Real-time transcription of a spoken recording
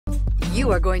You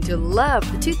are going to love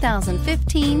the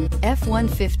 2015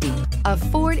 F-150. A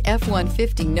Ford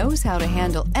F-150 knows how to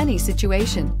handle any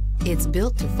situation. It's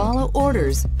built to follow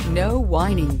orders, no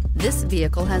whining. This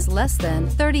vehicle has less than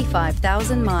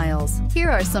 35,000 miles. Here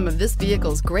are some of this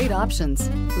vehicle's great options: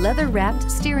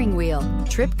 leather-wrapped steering wheel,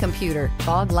 trip computer,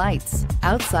 fog lights,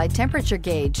 outside temperature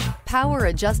gauge, power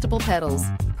adjustable pedals,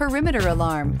 perimeter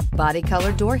alarm, body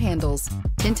color door handles,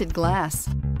 tinted glass,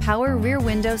 power rear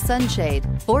window sunshade,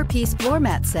 4-piece floor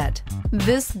mat set.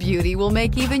 This beauty will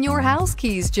make even your house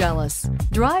keys jealous.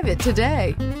 Drive it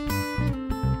today.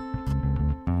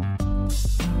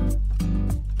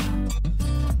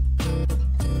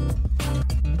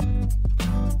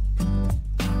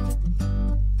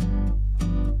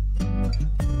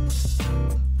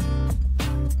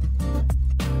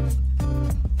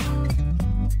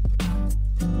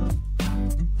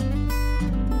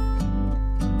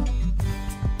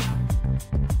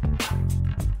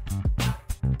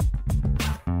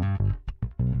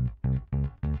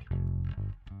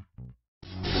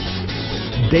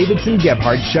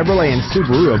 Davidson-Gebhardt Chevrolet and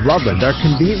Subaru of Loveland are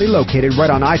conveniently located right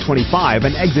on I-25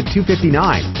 and exit 259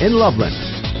 in Loveland.